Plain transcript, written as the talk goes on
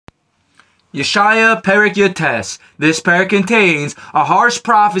Yeshaya Perek Yates. This parak contains a harsh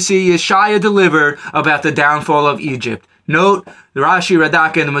prophecy Yeshaya delivered about the downfall of Egypt. Note, the Rashi,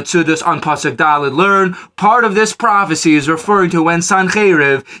 Radak, and the Matsudas on Pasuk Daled learn part of this prophecy is referring to when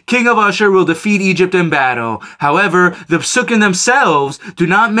Sancheriv, king of Ashur, will defeat Egypt in battle. However, the Psukim themselves do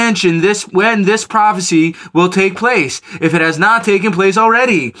not mention when this prophecy will take place, if it has not taken place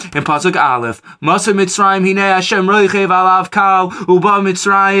already. In Pasuk Aleph, Masa Mitzrayim hine Hashem roichev alav kal uba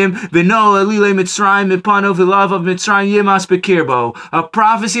Mitzrayim v'no elile Mitzrayim mipano v'lav of Mitzrayim yimas bekirbo. A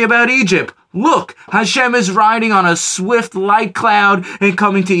prophecy about Egypt. Look, Hashem is riding on a swift light cloud and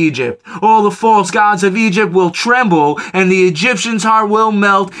coming to Egypt. All the false gods of Egypt will tremble, and the Egyptians' heart will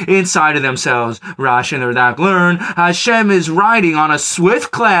melt inside of themselves. Rashi and the Radak learn, Hashem is riding on a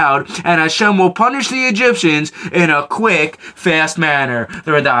swift cloud, and Hashem will punish the Egyptians in a quick, fast manner.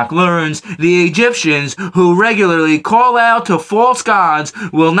 The Radak learns, the Egyptians who regularly call out to false gods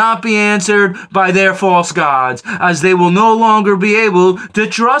will not be answered by their false gods, as they will no longer be able to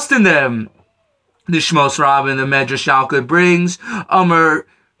trust in them. The Shmos Rabbah in the Medrash Yalkut brings,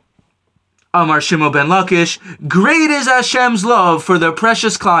 Amar Shimon ben Lakish, great is Hashem's love for the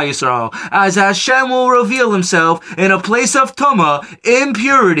precious Klal Yisrael, as Hashem will reveal himself in a place of tumah,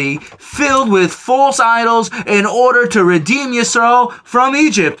 impurity, filled with false idols, in order to redeem Yisrael from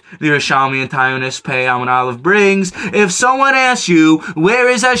Egypt. The Yerushalmi and Tayonis Pei Amon Aleph brings, if someone asks you, where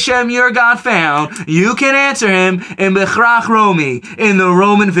is Hashem your God found, you can answer him in Bechrach Romi, in the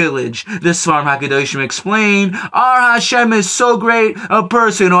Roman village. The Svarim HaKadoshim explain, our Hashem is so great, a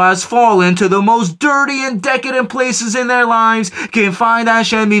person who has fallen to the most dirty and decadent places in their lives can find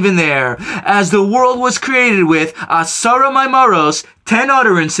Hashem even there. As the world was created with Asara Maimaros, 10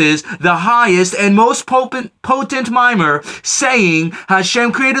 utterances, the highest and most potent mimer, saying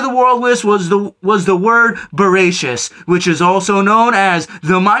Hashem created the world with was the word Bereshis, which is also known as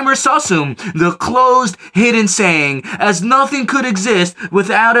the mimer Sussman, the closed, hidden saying, as nothing could exist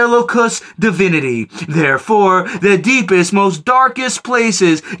without Elokus divinity. Therefore, the deepest, most darkest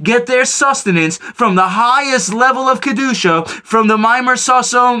places get their sustenance from the highest level of Kedusha, from the mimer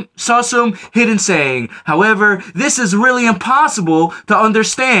Sussman, hidden saying. However, this is really impossible to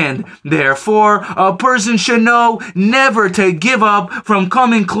understand. Therefore, a person should know never to give up from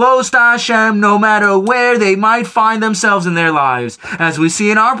coming close to Hashem, no matter where they might find themselves in their lives. As we see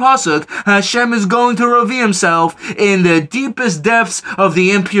in our pasuk, Hashem is going to reveal himself in the deepest depths of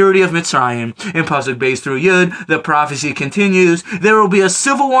the impurity of Mitzrayim. In pasuk Beis through Yud, the prophecy continues, there will be a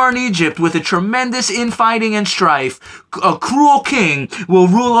civil war in Egypt with a tremendous infighting and strife. A cruel king will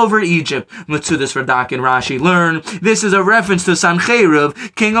rule over Egypt. Matsudas, Radak, and Rashi learn, this is a reference to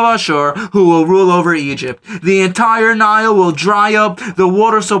Sancheriv, king of Ashur, who will rule over Egypt. The entire Nile will dry up, the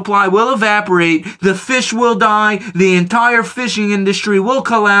water supply will evaporate, the fish will die, the entire fishing industry will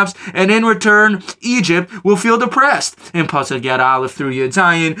collapse, and in return, Egypt will feel depressed. In Pasuk Yad Aleph through Yud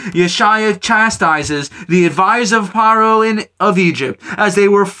Zayin, Yeshaya chastises the advisors of Paro of Egypt, as they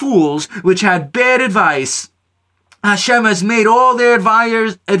were fools which had bad advice. Hashem has made all their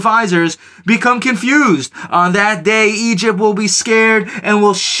advisors become confused. On that day, Egypt will be scared and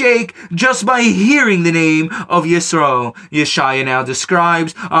will shake just by hearing the name of Yisrael. Yeshaya now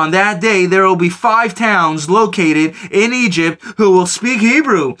describes, on that day there will be 5 towns located in Egypt who will speak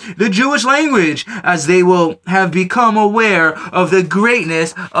Hebrew, the Jewish language, as they will have become aware of the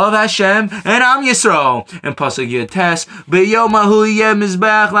greatness of Hashem and Am Yisrael. In Pasuk Yud Tes, B'yom hahu yeh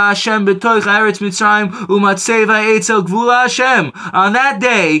mizbeach la'Hashem b'toich ha'eretz Mitzrayim u'matzeva Eitzel Gvula Hashem. On that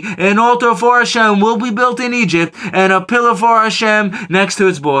day, an altar for Hashem will be built in Egypt, and a pillar for Hashem next to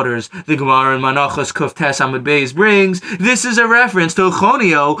its borders. The Gemara in Manachos Kuf Tes Amud Beis brings, this is a reference to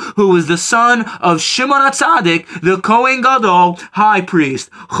Chonio, who was the son of Shimon HaTzadik, the Kohen Gadol, high priest.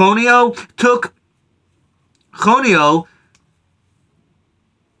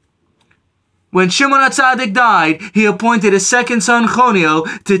 When Shimon HaTzadik died, he appointed his second son Chonio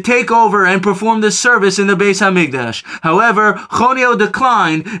to take over and perform the service in the Beis HaMikdash. However, Chonio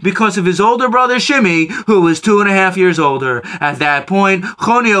declined because of his older brother Shimi, who was 2.5 years older. At that point,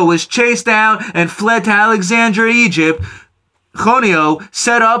 Chonio was chased out and fled to Alexandria, Egypt. Chonio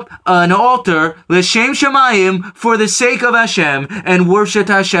set up an altar, L'Shem Shemayim, for the sake of Hashem, and worshipped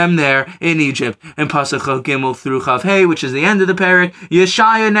Hashem there in Egypt. In Pasuk Gimel through Chav Hey, which is the end of the parak,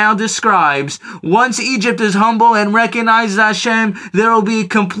 Yeshaya now describes, once Egypt is humble and recognizes Hashem, there will be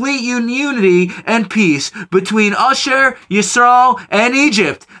complete unity and peace between Ashur, Yisrael, and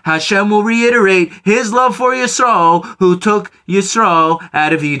Egypt. Hashem will reiterate his love for Yisrael, who took Yisrael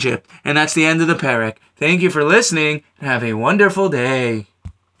out of Egypt. And that's the end of the parak. Thank you for listening, and have a wonderful day.